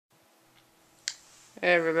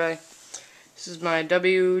Hey everybody, this is my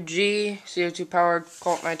WG CO2 powered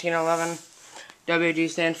Colt 1911. WG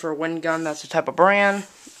stands for wind gun, that's the type of brand.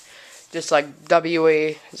 Just like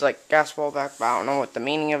WE is like gas blowback, but I don't know what the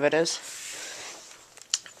meaning of it is.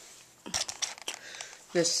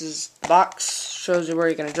 This is the box, shows you where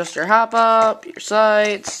you can adjust your hop up, your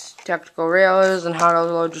sights, tactical rails, and how to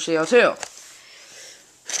load your CO2.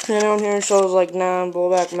 And down here shows like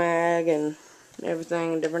non-blowback mag and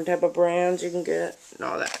everything, different type of brands you can get, and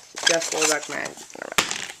all that. Gas blowback mag.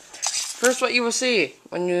 First, what you will see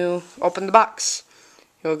when you open the box,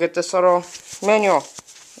 you'll get this little manual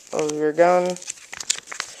of your gun.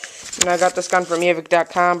 And I got this gun from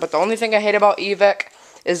evic.com, but the only thing I hate about evic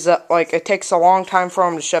is that like it takes a long time for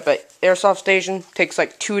them to ship it. Airsoft station takes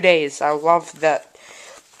like 2 days. I love that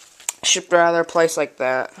shipped to other place like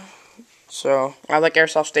that. So I like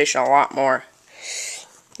Airsoft station a lot more.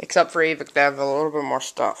 Except for evic, they have a little bit more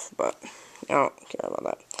stuff, but I don't care about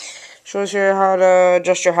that. Shows you how to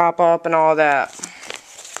adjust your hop up and all that.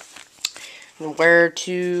 And where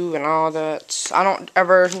to and all that. I don't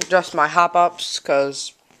ever adjust my hop ups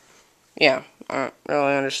because, yeah, I don't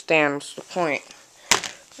really understand what's the point.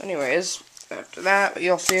 Anyways, after that,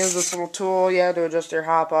 you'll see this little tool to adjust your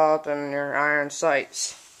hop up and your iron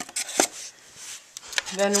sights.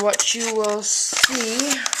 Then what you will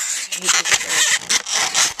see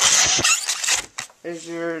is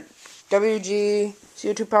your WG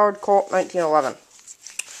CO2 powered Colt 1911.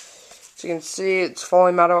 So you can see it's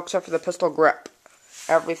fully metal except for the pistol grip.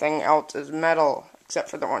 Everything else is metal except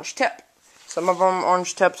for the orange tip. Some of them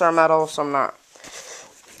orange tips are metal, some not.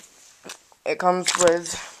 It comes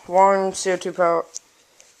with one CO2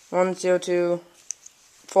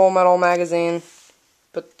 full metal magazine.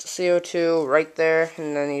 Put the CO2 right there,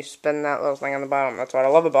 and then you spin that little thing on the bottom. That's what I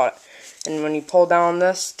love about it. And when you pull down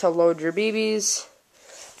this to load your BBs,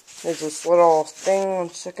 there's this little thing, 1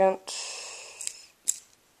 second.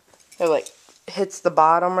 It like hits the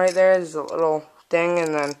bottom right there. There's a little thing,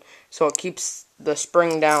 and then so it keeps the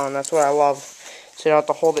spring down. That's what I love. So you don't have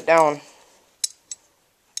to hold it down.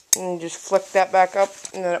 And you just flick that back up,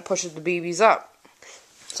 and then it pushes the BBs up.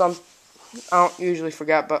 I don't usually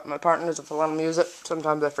forget, but my partners, if I let them use it,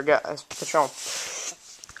 sometimes I forget to show them.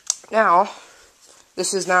 Now,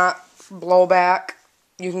 this is not blowback.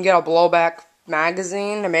 You can get a blowback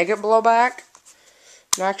magazine to make it blowback.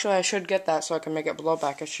 And actually, I should get that so I can make it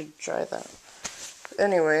blowback. I should try that.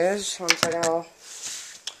 Anyways, 1 second.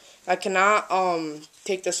 I cannot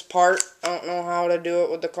take this apart. I don't know how to do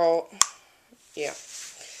it with the Colt. Yeah.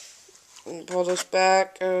 And pull this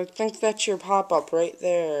back. I think that's your pop-up right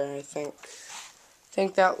there, I think. I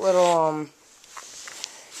think that little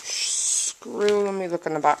screw, let me look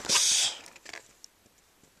in the box.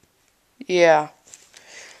 Yeah.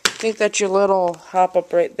 I think that's your little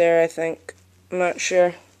hop-up right there, I think. I'm not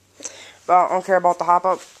sure. But I don't care about the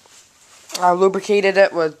hop-up. I lubricated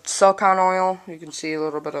it with silicone oil. You can see a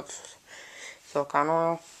little bit of silicone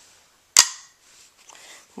oil.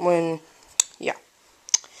 Yeah.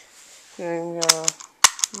 And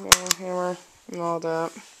hammer and all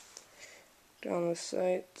that down the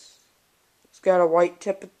sights. It's got a white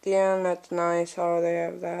tip at the end. That's nice how they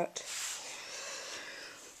have that.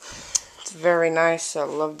 It's very nice. I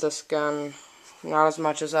love this gun. Not as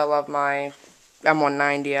much as I love my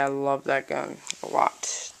M190. I love that gun a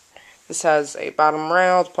lot. This has a bottom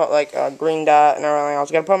rail to put like a green dot and everything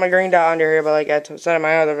else. I gotta put my green dot under here, but like I said in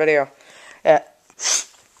my other video, it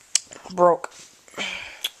broke.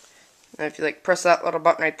 And if you like press that little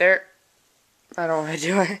button right there, I don't know how to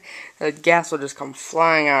do it, the gas will just come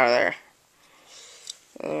flying out of there.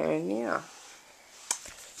 And yeah.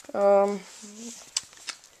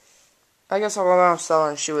 I guess I'll go downstairs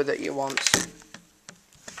and shoot with it you once.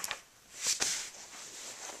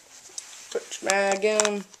 Switch mag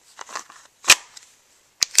in.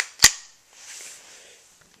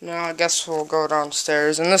 Now I guess we'll go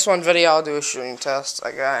downstairs. In this one video I'll do a shooting test.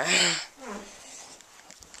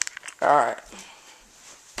 Alright.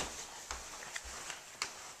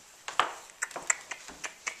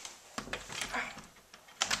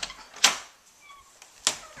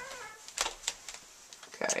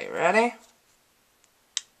 Okay, ready?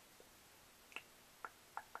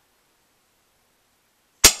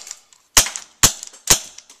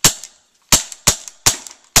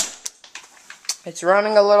 It's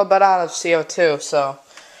running a little bit out of CO2, so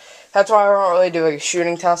that's why I don't really do a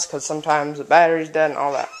shooting test, because sometimes the battery's dead and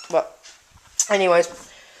all that. But anyways,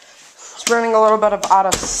 it's running a little bit out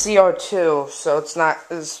of CO2, so it's not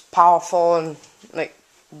as powerful and like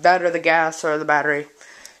better the gas or the battery.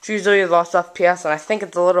 It's usually less FPS, and I think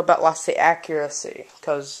it's a little bit less the accuracy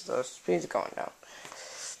because the speed's going down.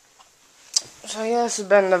 So yeah, this has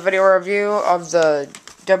been the video review of the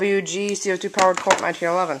WG CO2 powered Colt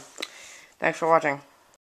 1911. Thanks for watching.